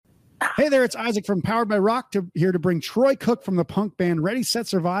Hey there, it's Isaac from Powered by Rock here to bring Troy Cook from the punk band Ready, Set,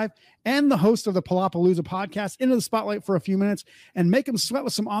 Survive and the host of the Palapalooza podcast into the spotlight for a few minutes and make him sweat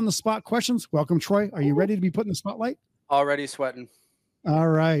with some on-the-spot questions. Welcome, Troy. Are you ready to be put in the spotlight? Already sweating. All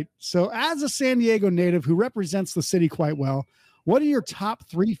right. So as a San Diego native who represents the city quite well, what are your top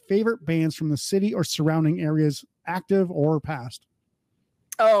 3 favorite bands from the city or surrounding areas, active or past?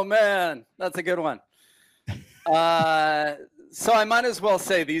 Oh, man, that's a good one. So I might as well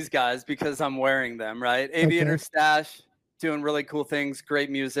say these guys because I'm wearing them, right? Aviator Stash, doing really cool things, great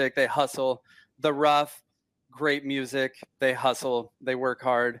music, they hustle. The Rough, great music, they hustle, they work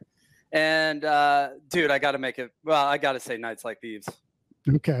hard. And dude, I got to make it. Well, I got to say Nights Like Thieves.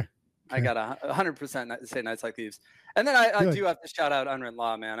 Okay. I got to 100% say Nights Like Thieves. And then I do have to shout out Unwritten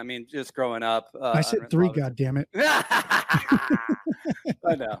Law, man. I mean, just growing up. I said 3, goddammit. I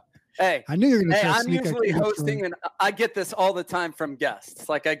know. Hey, I knew you were going to. Hey, I'm usually hosting, and I get this all the time from guests.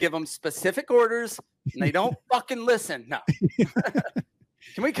 Like I give them specific orders, and they don't fucking listen. No.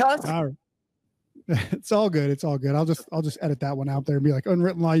 Can we cuss? All right. It's all good. It's all good. I'll just edit that one out there and be like,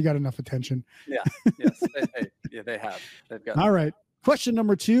 Unwritten Law, you got enough attention. Yeah. Yes. They have. They've got. All right. Question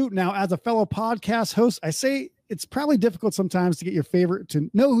number 2. Now, as a fellow podcast host, I say it's probably difficult sometimes to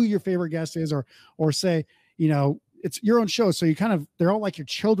know who your favorite guest is, or say, it's your own show. So they're all like your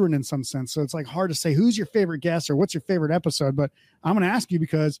children in some sense. So it's like hard to say who's your favorite guest or what's your favorite episode, but I'm going to ask you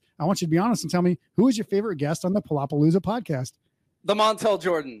because I want you to be honest and tell me who is your favorite guest on the Palapalooza podcast? The Montel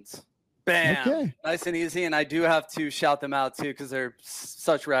Jordans. Bam. Okay. Nice and easy. And I do have to shout them out too, because they're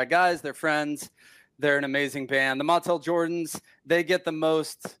such rad guys. They're friends. They're an amazing band. The Montel Jordans, they get the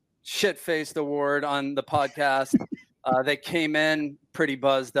most shit-faced award on the podcast. They came in pretty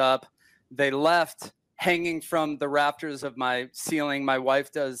buzzed up. They left hanging from the rafters of my ceiling. My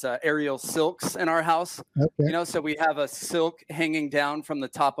wife does aerial silks in our house. Okay. So we have a silk hanging down from the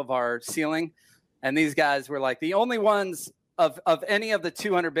top of our ceiling. And these guys were like the only ones of any of the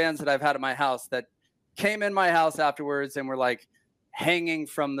 200 bands that I've had at my house that came in my house afterwards and were like hanging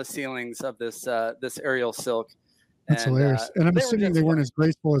from the ceilings of this aerial silk. That's hilarious. And I'm assuming they weren't as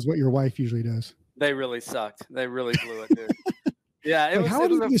graceful as what your wife usually does. They really sucked. They really blew it, dude. Yeah, it was. How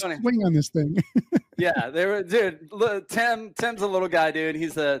did you funny. Swing on this thing? Yeah, they were, dude. Tim's a little guy, dude.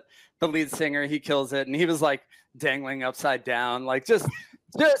 He's the lead singer. He kills it, and he was like dangling upside down, like just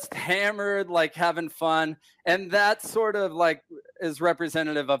hammered, like having fun. And that sort of like is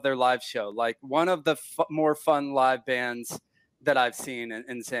representative of their live show. Like one of the more fun live bands that I've seen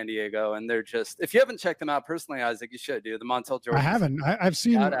in San Diego, and they're just. If you haven't checked them out personally, Isaac, you should do the Montel Jordans. I haven't. I've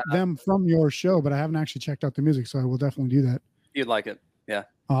seen them from your show, but I haven't actually checked out the music, so I will definitely do that. You'd like it. Yeah.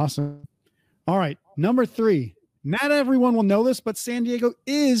 Awesome. All right. Number 3. Not everyone will know this, but San Diego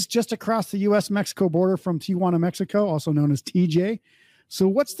is just across the U.S.-Mexico border from Tijuana, Mexico, also known as TJ. So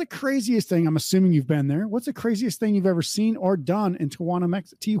what's the craziest thing? I'm assuming you've been there. What's the craziest thing you've ever seen or done in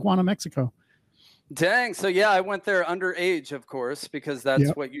Tijuana, Mexico? Dang. So, yeah, I went there underage, of course, because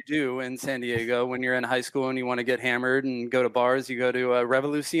that's what you do in San Diego when you're in high school and you want to get hammered and go to bars. You go to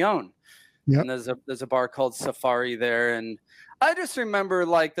Revolucion. Yep. And there's a bar called Safari there. And I just remember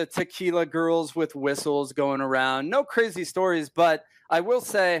like the tequila girls with whistles going around. No crazy stories, but I will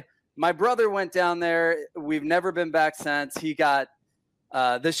say my brother went down there. We've never been back since. He got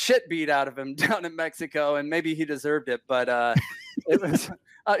the shit beat out of him down in Mexico, and maybe he deserved it. But it was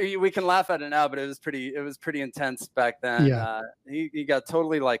we can laugh at it now, but it was pretty intense back then. Yeah. He got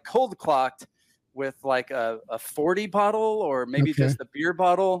totally like cold clocked with like a 40 bottle or maybe just a beer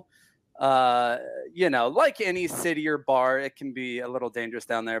bottle. Like any city or bar, it can be a little dangerous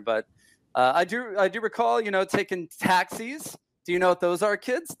down there. But I do recall, taking taxis. Do you know what those are,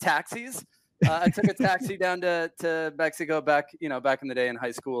 kids? Taxis. I took a taxi down to Mexico back in the day in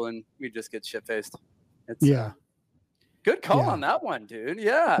high school, and we just get shit faced. Good call on that one, dude.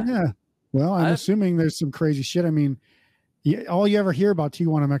 Yeah. Yeah. Well, I'm assuming there's some crazy shit. I mean, all you ever hear about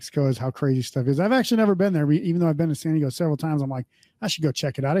Tijuana, Mexico is how crazy stuff is. I've actually never been there, even though I've been to San Diego several times. I'm like, I should go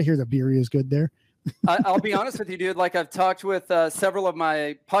check it out. I hear the beer is good there. I'll be honest with you, dude. Like I've talked with several of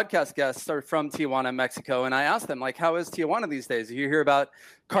my podcast guests are from Tijuana, Mexico, and I asked them, like, how is Tijuana these days? You hear about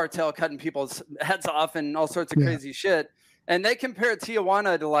cartel cutting people's heads off and all sorts of crazy shit. And they compare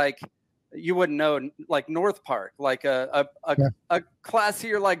Tijuana to like, you wouldn't know, like North Park, like a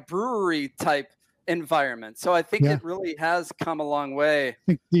classier like brewery type environment. So I think it really has come a long way. I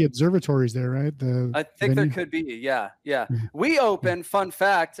think the observatory's there, right? I think there could be. Yeah. We opened, fun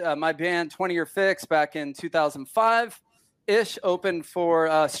fact, my band 20 Year Fix back in 2005-ish opened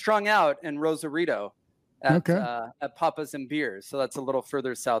for Strung Out in Rosarito at Papas and Beers. So that's a little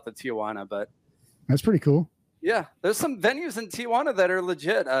further south of Tijuana, but that's pretty cool. Yeah, there's some venues in Tijuana that are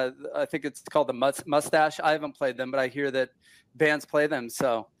legit. I think it's called the Mustache. I haven't played them, but I hear that bands play them.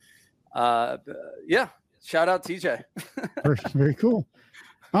 So, yeah, shout out TJ. very, very cool.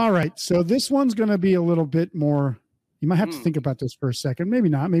 All right, so this one's going to be a little bit more. You might have to think about this for a second. Maybe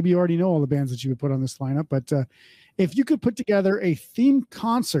not. Maybe you already know all the bands that you would put on this lineup. But if you could put together a themed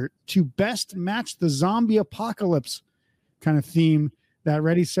concert to best match the zombie apocalypse kind of theme that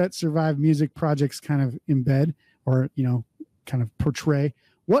Ready, Set, Survive music projects kind of embed or, kind of portray,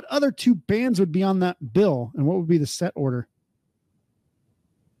 what other two bands would be on that bill, and what would be the set order?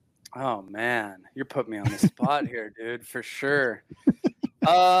 Oh, man. You're putting me on the spot here, dude, for sure.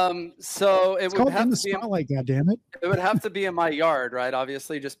 So it would have to be like that, damn it. It would have to be in my yard, right?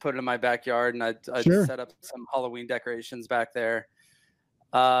 Obviously, just put it in my backyard, and I'd sure. set up some Halloween decorations back there.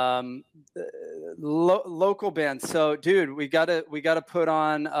 Local bands. So, dude, we gotta put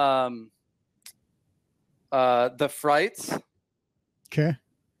on the Frights. Okay.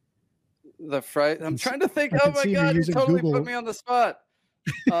 The Fright. I'm trying to think. Oh my God, you totally put me on the spot.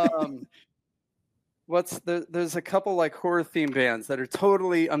 There's a couple like horror themed bands that are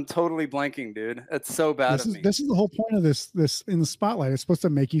I'm totally blanking, dude. It's so bad of me. This is the whole point of this in the spotlight. It's supposed to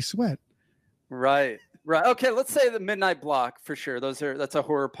make you sweat. Right. Okay, let's say the Midnight Block for sure. That's a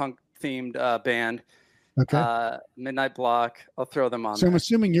horror punk themed band. Okay. Midnight Block. I'll throw them on. So I'm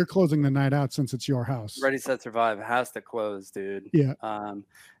assuming you're closing the night out since it's your house. Ready, Set, Survive has to close, dude. Yeah.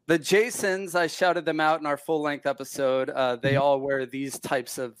 The Jasons, I shouted them out in our full length episode. They all wear these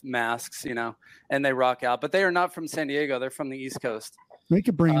types of masks, and they rock out. But they are not from San Diego. They're from the East Coast. We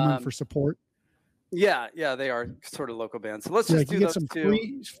could bring them in for support. Yeah, they are sort of local bands. So let's just do those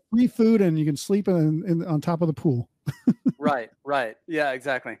two. Free food, and you can sleep on top of the pool. Right. Yeah,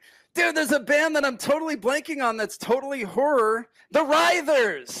 exactly. Dude, there's a band that I'm totally blanking on that's totally horror. The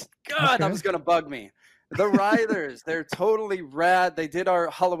Writhers. God, that was going to bug me. The Writhers. They're totally rad. They did our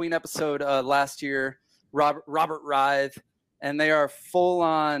Halloween episode last year, Robert Writhe, and they are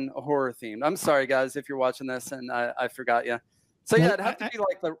full-on horror themed. I'm sorry, guys, if you're watching this and I forgot you. So yeah, it'd have to be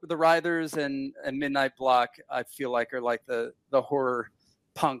like the Writhers and Midnight Block. I feel like are like the horror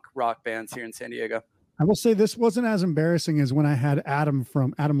punk rock bands here in San Diego. I will say this wasn't as embarrassing as when I had Adam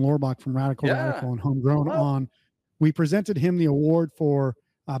Lorbach from Radical and Homegrown on. We presented him the award for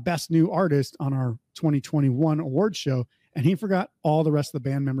Best New Artist on our 2021 award show, and he forgot all the rest of the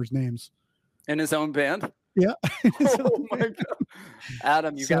band members' names. In his own band? Yeah. Oh my God.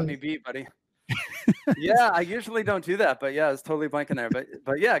 Adam, you got me beat, buddy. Yeah, I usually don't do that, but yeah, it's totally blanking there.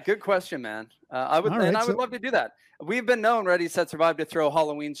 But yeah, good question, man. I would love to do that. We've been known, Ready, Set, Survive, to throw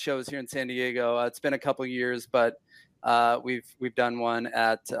Halloween shows here in San Diego. It's been a couple years, but we've done one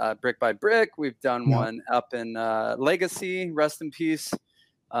at Brick by Brick. We've done one up in Legacy. Rest in peace.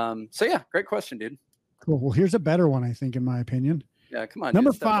 So yeah, great question, dude. Cool. Well, here's a better one, I think, in my opinion. Yeah, come on.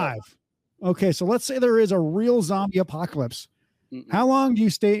 Number 5. Okay, so let's say there is a real zombie apocalypse. How long do you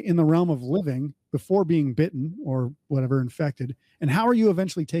stay in the realm of living before being bitten or whatever infected? And how are you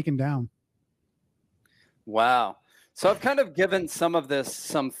eventually taken down? Wow. So I've kind of given some of this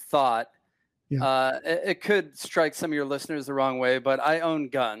some thought. Yeah. It could strike some of your listeners the wrong way, but I own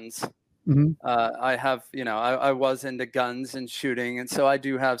guns. Mm-hmm. I have, I was into guns and shooting. And so I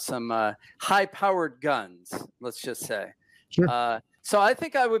do have some high powered guns, let's just say. Sure. So I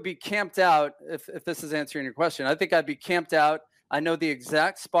think I would be camped out if this is answering your question. I think I'd be camped out. I know the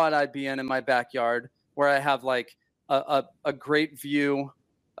exact spot I'd be in my backyard where I have like a great view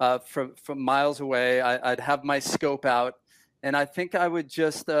from miles away. I'd have my scope out, and I think I would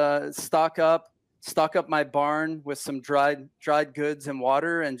just stock up my barn with some dried goods and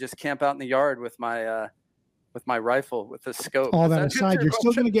water, and just camp out in the yard with my rifle with the scope. All that aside, you're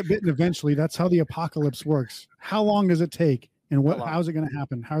still going to get bitten eventually. That's how the apocalypse works. How long does it take, and how's it going to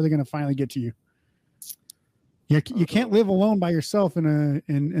happen? How are they going to finally get to you? You can't live alone by yourself and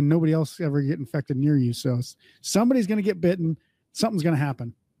nobody else ever get infected near you. So somebody's going to get bitten. Something's going to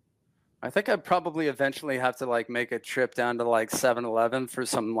happen. I think I'd probably eventually have to like make a trip down to like 7-Eleven for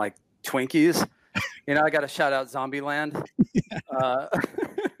some like Twinkies. I got to shout out Zombieland.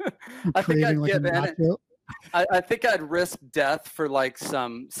 I think I'd get in. I think I'd risk death for like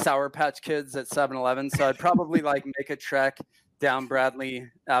some Sour Patch Kids at 7-Eleven. So I'd probably like make a trek down Bradley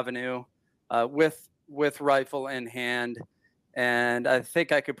Avenue with rifle in hand, and I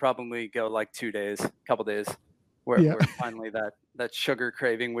think I could probably go like 2 days, a couple days, where finally that sugar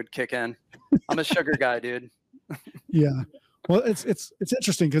craving would kick in. I'm a sugar guy, dude. Yeah. Well, it's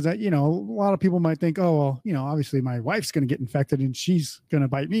interesting because a lot of people might think, oh, well, obviously my wife's going to get infected and she's going to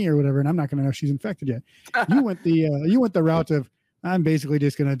bite me or whatever, and I'm not going to know she's infected yet. You went the route of I'm basically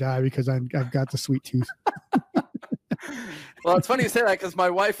just going to die because I've got the sweet tooth. Well, it's funny you say that because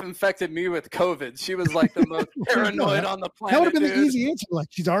my wife infected me with COVID. She was like the most paranoid on the planet. That would have been the easy answer. Like,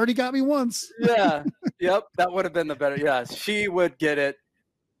 she's already got me once. Yeah. Yep. That would have been the better. Yeah. She would get it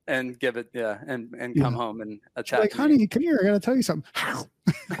and give it. Yeah. And come home and attack. Like, honey, come here. I got to tell you something.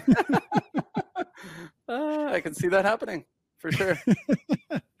 I can see that happening for sure.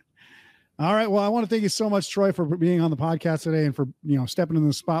 All right. Well, I want to thank you so much, Troy, for being on the podcast today and for, stepping in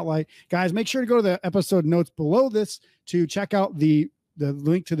the spotlight. Guys, make sure to go to the episode notes below this to check out the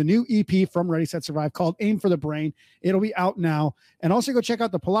link to the new EP from Ready, Set, Survive called Aim for the Brain. It'll be out now. And also go check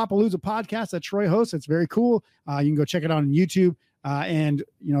out the Palapalooza podcast that Troy hosts. It's very cool. You can go check it out on YouTube and,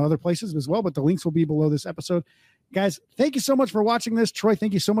 other places as well. But the links will be below this episode. Guys, thank you so much for watching this. Troy,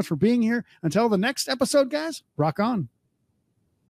 thank you so much for being here. Until the next episode, guys, rock on.